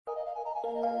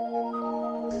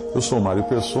Eu sou Mário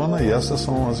Persona e essas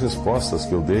são as respostas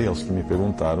que eu dei aos que me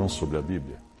perguntaram sobre a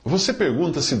Bíblia. Você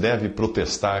pergunta se deve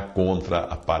protestar contra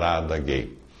a Parada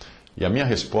Gay. E a minha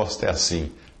resposta é assim: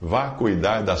 vá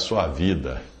cuidar da sua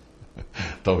vida.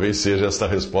 Talvez seja esta a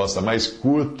resposta mais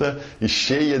curta e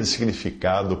cheia de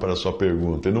significado para a sua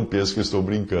pergunta. Eu não penso que estou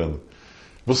brincando.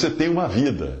 Você tem uma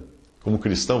vida. Como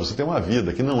cristão, você tem uma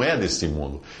vida que não é deste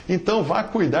mundo. Então vá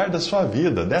cuidar da sua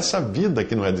vida, dessa vida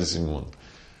que não é desse mundo.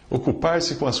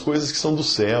 Ocupar-se com as coisas que são do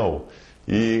céu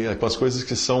e com as coisas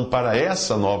que são para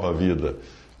essa nova vida.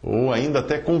 Ou ainda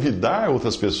até convidar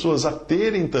outras pessoas a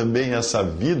terem também essa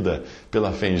vida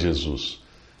pela fé em Jesus.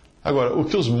 Agora, o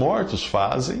que os mortos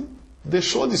fazem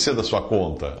deixou de ser da sua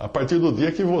conta a partir do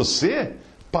dia que você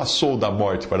passou da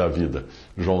morte para a vida.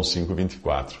 João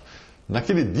 5,24.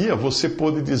 Naquele dia você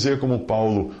pôde dizer como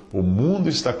Paulo: o mundo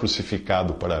está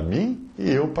crucificado para mim e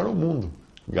eu para o mundo.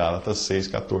 Gálatas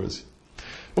 6,14.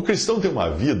 O cristão tem uma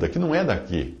vida que não é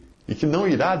daqui e que não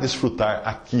irá desfrutar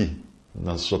aqui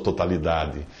na sua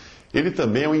totalidade. Ele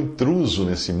também é um intruso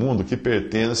nesse mundo que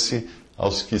pertence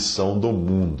aos que são do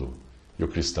mundo. E o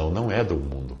cristão não é do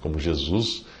mundo, como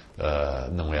Jesus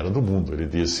não era do mundo. Ele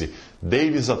disse: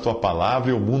 dei-lhes a tua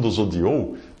palavra e o mundo os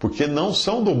odiou, porque não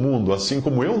são do mundo, assim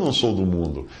como eu não sou do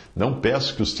mundo. Não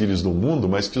peço que os tires do mundo,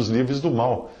 mas que os livres do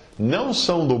mal. Não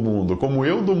são do mundo, como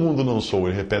eu do mundo não sou.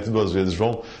 Ele repete duas vezes,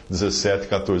 João 17,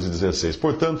 14 e 16.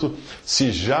 Portanto,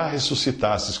 se já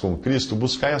ressuscitastes com Cristo,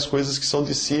 buscai as coisas que são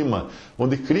de cima,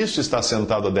 onde Cristo está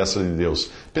sentado à destra de Deus.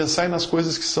 Pensai nas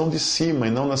coisas que são de cima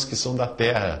e não nas que são da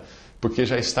terra, porque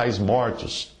já estáis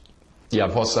mortos, e a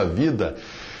vossa vida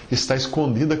está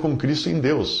escondida com Cristo em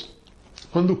Deus.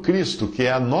 Quando Cristo, que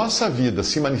é a nossa vida,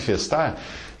 se manifestar,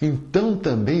 então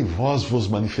também vós vos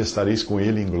manifestareis com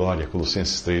Ele em glória.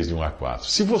 Colossenses 3, de 1 a 4.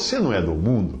 Se você não é do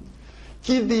mundo,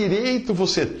 que direito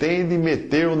você tem de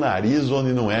meter o nariz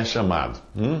onde não é chamado?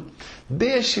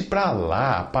 Deixe para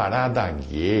lá a Parada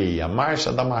Gay, a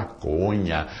Marcha da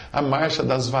Maconha, a Marcha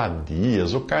das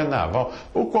Vadias, o Carnaval,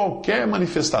 ou qualquer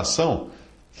manifestação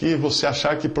que você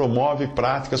achar que promove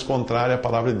práticas contrárias à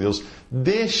palavra de Deus.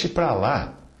 Deixe para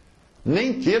lá.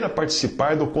 Nem queira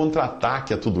participar do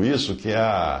contra-ataque a tudo isso, que é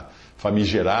a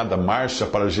famigerada marcha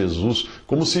para Jesus,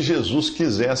 como se Jesus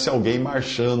quisesse alguém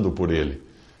marchando por ele,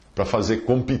 para fazer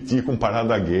competir com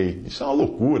Parada Gay. Isso é uma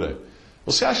loucura.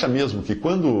 Você acha mesmo que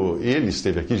quando ele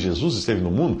esteve aqui, Jesus esteve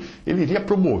no mundo, ele iria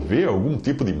promover algum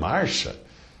tipo de marcha?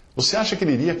 Você acha que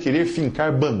ele iria querer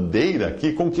fincar bandeira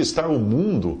aqui, conquistar o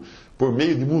mundo por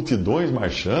meio de multidões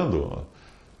marchando?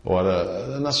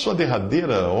 Ora, na sua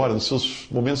derradeira hora, nos seus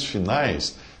momentos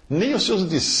finais, nem os seus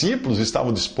discípulos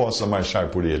estavam dispostos a marchar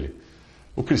por ele.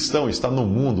 O cristão está no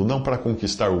mundo não para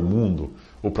conquistar o mundo,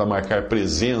 ou para marcar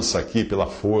presença aqui pela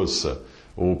força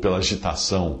ou pela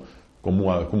agitação,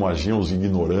 como agiam os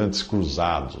ignorantes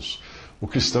cruzados. O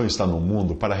cristão está no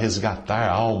mundo para resgatar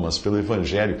almas pelo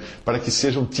Evangelho, para que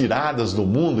sejam tiradas do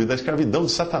mundo e da escravidão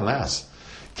de Satanás.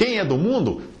 Quem é do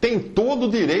mundo tem todo o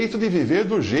direito de viver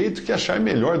do jeito que achar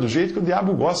melhor, do jeito que o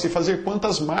diabo gosta, e fazer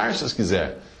quantas marchas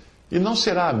quiser. E não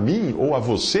será a mim ou a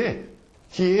você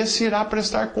que esse irá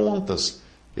prestar contas.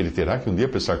 Ele terá que um dia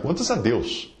prestar contas a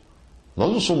Deus.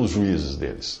 Nós não somos juízes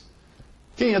deles.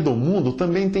 Quem é do mundo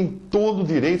também tem todo o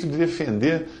direito de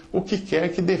defender o que quer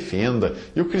que defenda.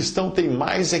 E o cristão tem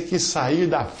mais é que sair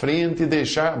da frente e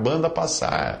deixar a banda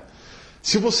passar.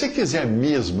 Se você quiser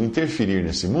mesmo interferir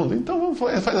nesse mundo, então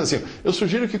faz assim. Eu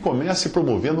sugiro que comece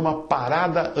promovendo uma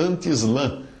parada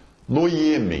anti-islã no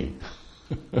Iêmen.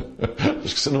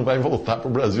 Acho que você não vai voltar para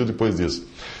o Brasil depois disso.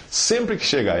 Sempre que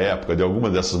chega a época de alguma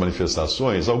dessas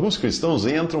manifestações, alguns cristãos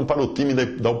entram para o time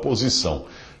da oposição,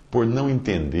 por não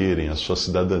entenderem a sua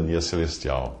cidadania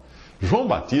celestial. João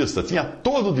Batista tinha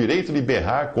todo o direito de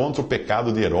berrar contra o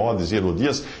pecado de Herodes e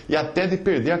Herodias e até de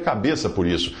perder a cabeça por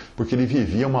isso, porque ele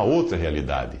vivia uma outra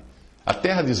realidade. A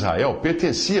terra de Israel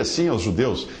pertencia sim aos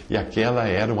judeus e aquela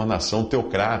era uma nação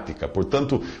teocrática.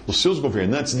 Portanto, os seus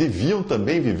governantes deviam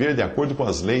também viver de acordo com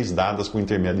as leis dadas por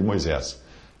intermédio de Moisés.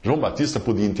 João Batista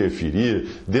podia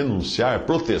interferir, denunciar,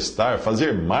 protestar,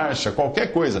 fazer marcha,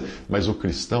 qualquer coisa. Mas o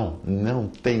cristão não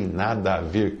tem nada a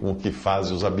ver com o que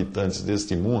fazem os habitantes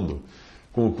deste mundo,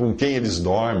 com quem eles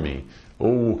dormem,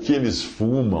 ou o que eles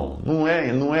fumam. Não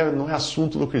é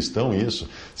assunto do cristão isso.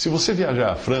 Se você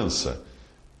viajar à França,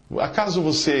 acaso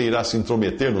você irá se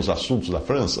intrometer nos assuntos da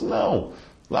França? Não.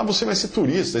 Lá você vai ser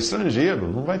turista, estrangeiro,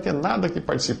 não vai ter nada que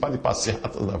participar de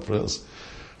passeatas da França.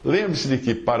 Lembre-se de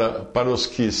que para os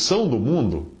que são do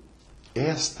mundo,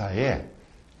 esta é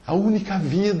a única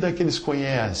vida que eles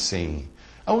conhecem,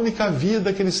 a A única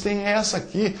vida que eles têm é essa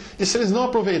aqui. E se eles não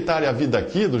aproveitarem a vida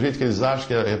aqui do jeito que eles acham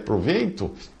que é proveito,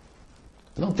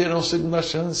 não terão segunda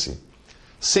chance.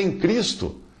 Sem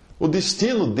Cristo, o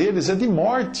destino deles é de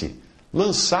morte,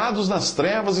 lançados nas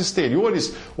trevas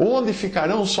exteriores, onde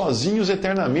ficarão sozinhos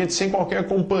eternamente, sem qualquer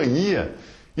companhia,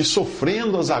 e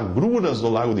sofrendo as agruras do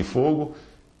lago de fogo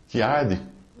que arde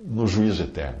no juízo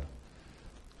eterno.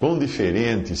 Quão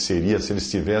diferente seria se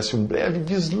eles tivessem um breve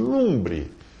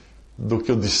vislumbre do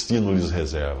que o destino lhes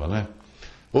reserva, né?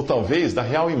 Ou talvez da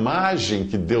real imagem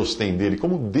que Deus tem dele,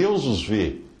 como Deus os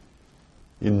vê.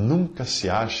 E nunca se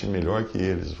ache melhor que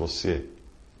eles, você.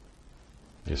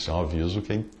 Esse é um aviso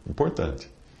que é importante.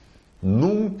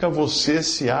 Nunca você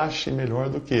se ache melhor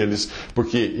do que eles,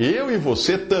 porque eu e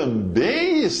você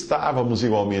também estávamos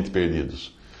igualmente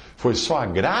perdidos. Foi só a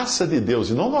graça de Deus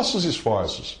e não nossos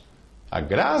esforços. A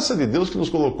graça de Deus que nos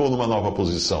colocou numa nova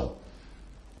posição.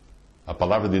 A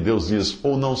palavra de Deus diz: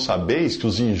 ou não sabeis que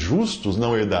os injustos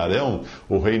não herdarão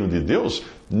o reino de Deus?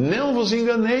 Não vos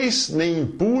enganeis, nem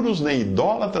impuros, nem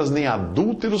idólatras, nem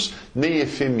adúlteros, nem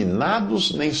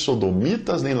efeminados, nem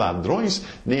sodomitas, nem ladrões,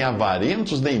 nem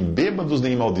avarentos, nem bêbados,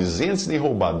 nem maldizentes, nem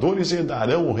roubadores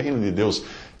herdarão o reino de Deus.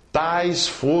 Tais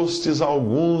fostes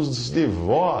alguns de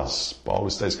vós. Paulo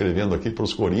está escrevendo aqui para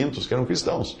os coríntios que eram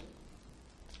cristãos.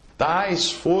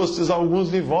 Tais fostes alguns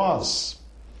de vós.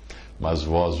 Mas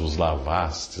vós vos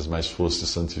lavastes, mas fostes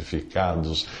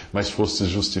santificados, mas fostes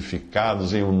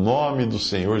justificados em o nome do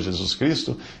Senhor Jesus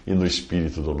Cristo e no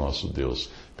Espírito do nosso Deus.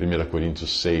 1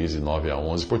 Coríntios 6, 9 a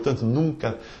 11. Portanto,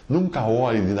 nunca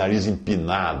olhe de nariz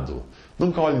empinado.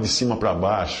 Nunca olhe de cima para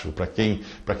baixo, para quem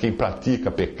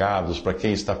pratica pecados, para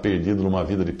quem está perdido numa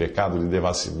vida de pecado, de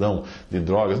devassidão, de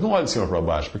drogas. Não olhe de cima para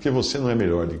baixo, porque você não é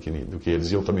melhor do que eles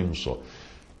e eu também não sou.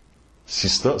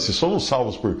 Se somos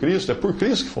salvos por Cristo, é por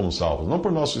Cristo que fomos salvos, não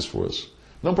por nosso esforço,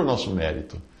 não por nosso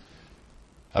mérito.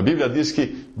 A Bíblia diz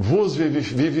que vos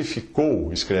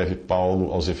vivificou, escreve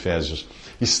Paulo aos Efésios,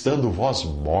 estando vós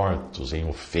mortos em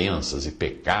ofensas e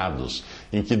pecados,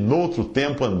 em que noutro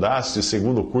tempo andastes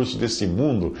segundo o curso deste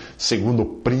mundo, segundo o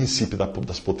príncipe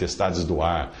das potestades do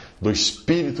ar, do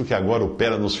espírito que agora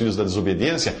opera nos filhos da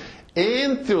desobediência,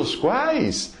 entre os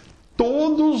quais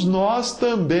todos nós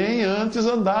também antes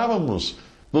andávamos,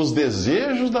 nos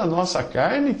desejos da nossa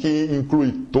carne, que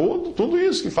inclui tudo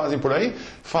isso que fazem por aí,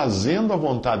 fazendo a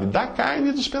vontade da carne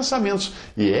e dos pensamentos.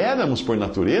 E éramos, por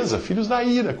natureza, filhos da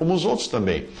ira, como os outros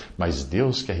também. Mas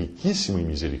Deus, que é riquíssimo em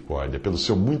misericórdia, pelo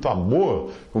seu muito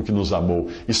amor com que nos amou,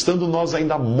 estando nós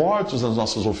ainda mortos nas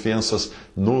nossas ofensas,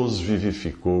 nos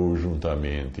vivificou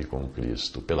juntamente com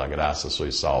Cristo. Pela graça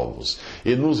sois salvos.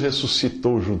 E nos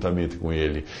ressuscitou juntamente com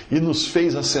Ele. E nos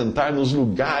fez assentar nos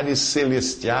lugares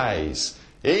celestiais,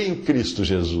 em Cristo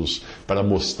Jesus, para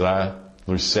mostrar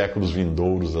nos séculos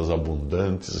vindouros as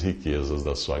abundantes riquezas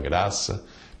da sua graça,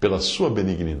 pela sua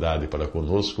benignidade para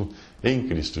conosco, em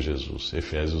Cristo Jesus.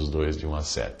 Efésios 2, de 1 a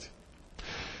 7.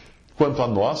 Quanto a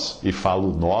nós, e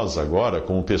falo nós agora,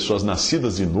 como pessoas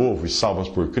nascidas de novo e salvas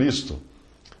por Cristo,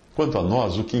 quanto a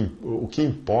nós, o que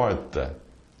importa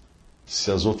se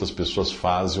as outras pessoas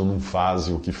fazem ou não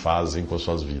fazem o que fazem com as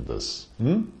suas vidas?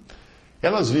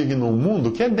 Elas vivem num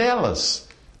mundo que é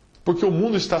delas. Porque o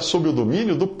mundo está sob o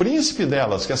domínio do príncipe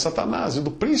delas, que é Satanás, e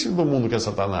do príncipe do mundo, que é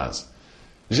Satanás.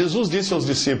 Jesus disse aos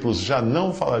discípulos: já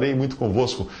não falarei muito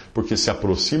convosco, porque se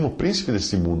aproxima o príncipe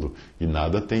deste mundo, e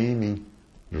nada tem em mim.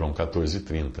 João 14,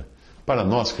 30. Para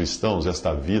nós cristãos,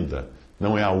 esta vida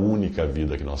não é a única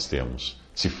vida que nós temos.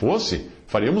 Se fosse,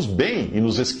 faríamos bem em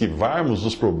nos esquivarmos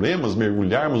dos problemas,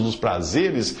 mergulharmos nos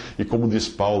prazeres, e como diz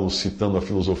Paulo, citando a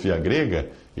filosofia grega,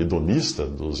 hedonista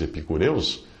dos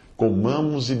epicureus,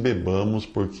 comamos e bebamos,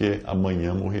 porque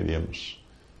amanhã morreremos.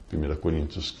 1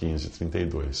 Coríntios 15,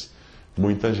 32.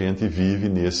 Muita gente vive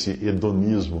nesse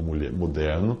hedonismo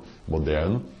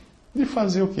moderno, de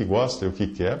fazer o que gosta e o que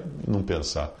quer, e não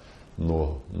pensar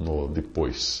no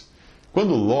depois.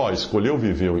 Quando Ló escolheu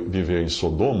viver em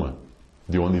Sodoma,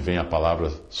 de onde vem a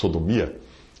palavra sodomia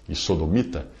e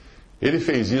sodomita, ele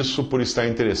fez isso por estar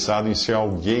interessado em ser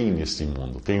alguém neste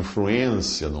mundo, ter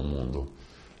influência no mundo.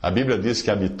 A Bíblia diz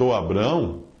que habitou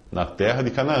Abrão na terra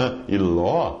de Canaã, e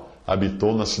Ló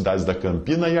habitou nas cidades da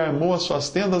Campina e armou as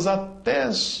suas tendas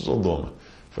até Sodoma.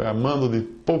 Foi armando de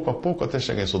pouco a pouco até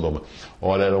chegar em Sodoma.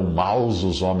 Ora, eram maus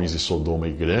os homens de Sodoma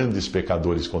e grandes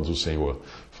pecadores contra o Senhor.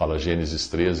 Fala Gênesis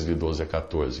 13, de 12 a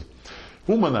 14.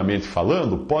 Humanamente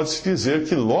falando, pode-se dizer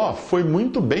que Ló foi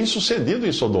muito bem sucedido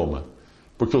em Sodoma.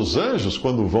 Porque os anjos,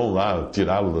 quando vão lá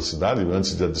tirá-lo da cidade,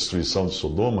 antes da destruição de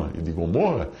Sodoma e de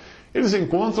Gomorra, eles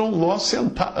encontram Ló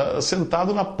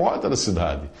sentado na porta da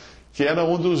cidade. que era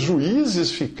onde os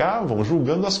juízes ficavam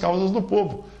julgando as causas do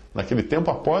povo. Naquele tempo,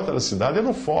 a porta da cidade era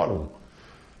o fórum.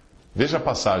 Veja a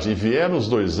passagem: e vieram os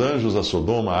 2 anjos a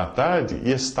Sodoma à tarde,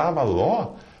 e estava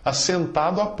Ló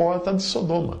assentado à porta de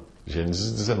Sodoma.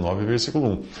 Gênesis 19, versículo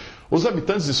 1. Os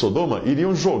habitantes de Sodoma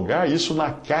iriam jogar isso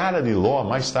na cara de Ló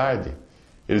mais tarde.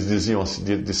 Eles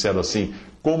disseram assim: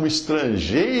 como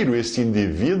estrangeiro este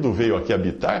indivíduo veio aqui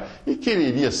habitar e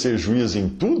quereria ser juiz em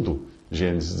tudo?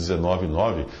 Gênesis 19,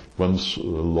 9, quando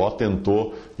Ló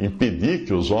tentou impedir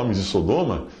que os homens de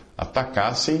Sodoma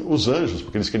atacassem os anjos,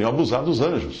 porque eles queriam abusar dos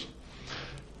anjos.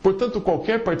 Portanto,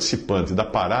 qualquer participante da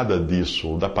parada disso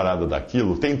ou da parada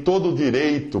daquilo tem todo o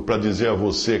direito para dizer a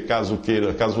você, caso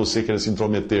você queira se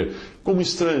intrometer, como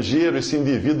estrangeiro esse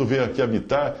indivíduo veio aqui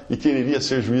habitar e quereria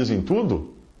ser juiz em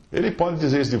tudo? Ele pode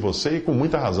dizer isso de você, e com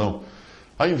muita razão.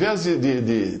 Ao invés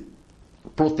de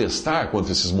protestar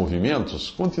contra esses movimentos,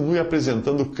 continue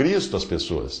apresentando Cristo às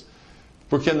pessoas.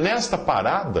 Porque é nesta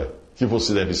parada que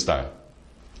você deve estar.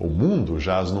 O mundo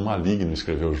jaz no maligno,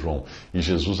 escreveu João, e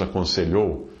Jesus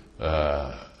aconselhou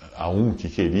a um que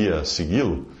queria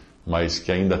segui-lo, mas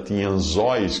que ainda tinha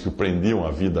anzóis que o prendiam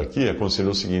a vida aqui,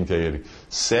 aconselhou o seguinte a ele: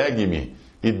 segue-me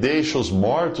e deixa os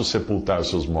mortos sepultar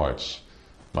seus mortos.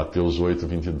 Mateus 8,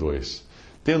 22.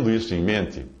 Tendo isso em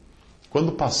mente,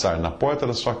 quando passar na porta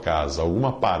da sua casa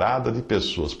alguma parada de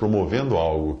pessoas promovendo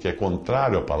algo que é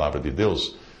contrário à palavra de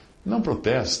Deus, não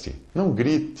proteste, não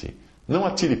grite, não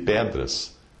atire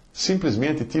pedras.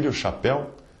 Simplesmente tire o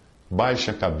chapéu, baixe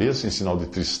a cabeça em sinal de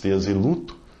tristeza e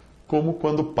luto, como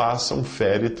quando passa um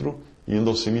féretro indo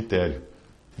ao cemitério.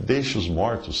 Deixe os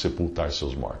mortos sepultar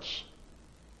seus mortos.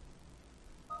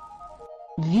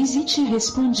 Visite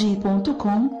respondi.com.br.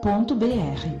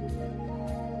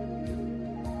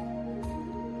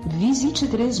 Visite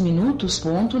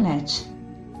 3minutos.net.